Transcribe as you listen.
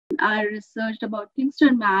I researched about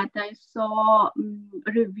Kingston Math, I saw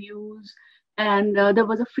reviews, and there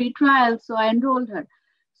was a free trial, so I enrolled her.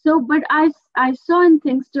 So, but I saw in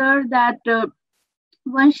Thinkster that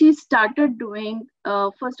when she started doing,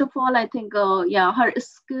 first of all, I think, yeah, her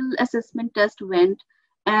skill assessment test went,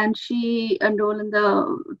 and she enrolled in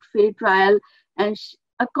the free trial, and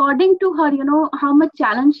according to her, how much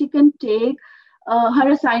challenge she can take, her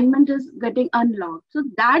assignment is getting unlocked. So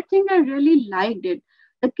that thing I really liked it.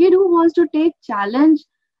 The kid who wants to take challenge,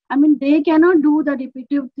 I mean, they cannot do the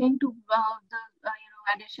repetitive thing to the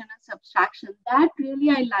addition and subtraction. That really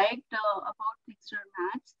I liked about Pixar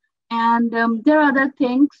Maths. And there are other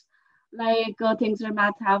things like things that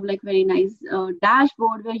math have, like very nice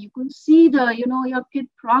dashboard where you can see the your kid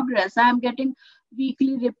progress. I'm getting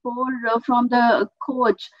weekly report from the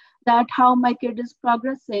coach that how my kid is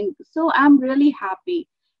progressing, so I'm really happy,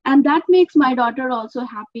 and that makes my daughter also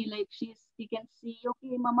happy. Like she can see,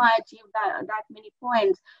 okay, mama, I achieved that many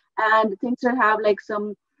points, and things that have like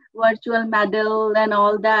some virtual medal and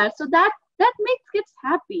all that, so that makes kids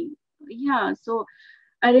happy. Yeah, so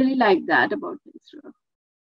I really like that about things.